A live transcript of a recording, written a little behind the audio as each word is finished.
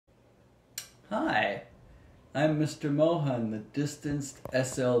Hi, I'm Mr. Mohan, the distanced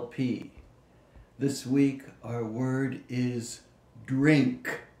SLP. This week our word is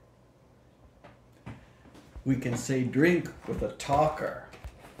drink. We can say drink with a talker.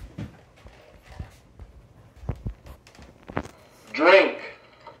 Drink.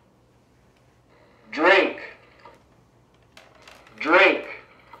 Drink. Drink.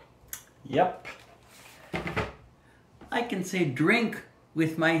 Yep. I can say drink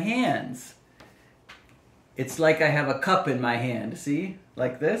with my hands. It's like I have a cup in my hand, see?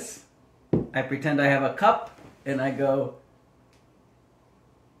 Like this. I pretend I have a cup and I go,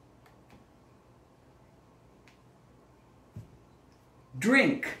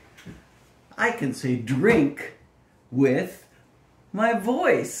 drink. I can say drink with my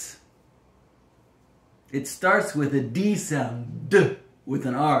voice. It starts with a D sound, D, with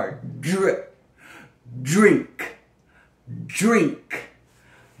an R, dr, drink, drink,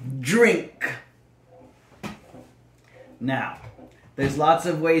 drink. Now, there's lots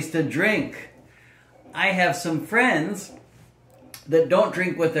of ways to drink. I have some friends that don't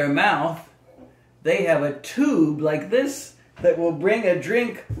drink with their mouth. They have a tube like this that will bring a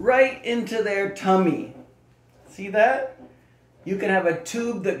drink right into their tummy. See that? You can have a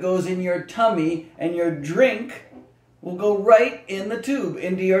tube that goes in your tummy and your drink will go right in the tube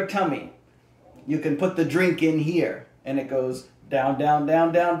into your tummy. You can put the drink in here and it goes down, down,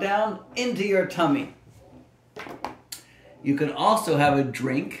 down, down, down into your tummy. You can also have a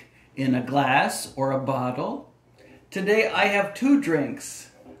drink in a glass or a bottle. Today I have two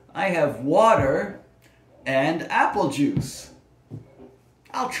drinks. I have water and apple juice.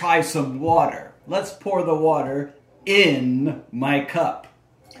 I'll try some water. Let's pour the water in my cup.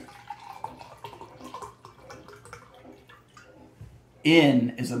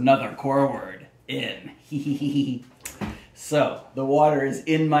 In is another core word. In. So, the water is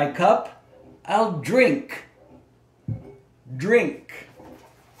in my cup. I'll drink. Drink.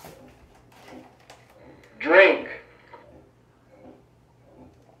 Drink.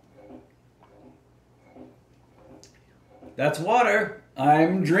 That's water.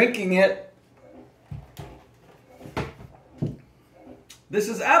 I'm drinking it. This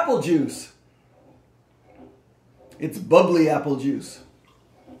is apple juice. It's bubbly apple juice.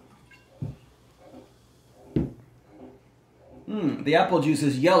 The apple juice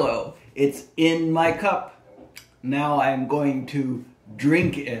is yellow. It's in my cup. Now I'm going to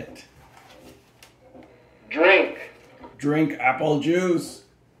drink it. Drink. Drink apple juice.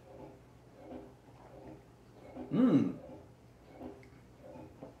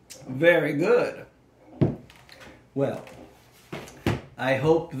 Very good. Well, I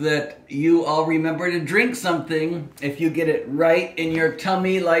hope that you all remember to drink something if you get it right in your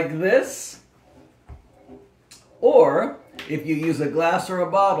tummy like this, or if you use a glass or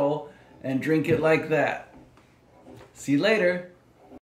a bottle and drink it like that. See you later.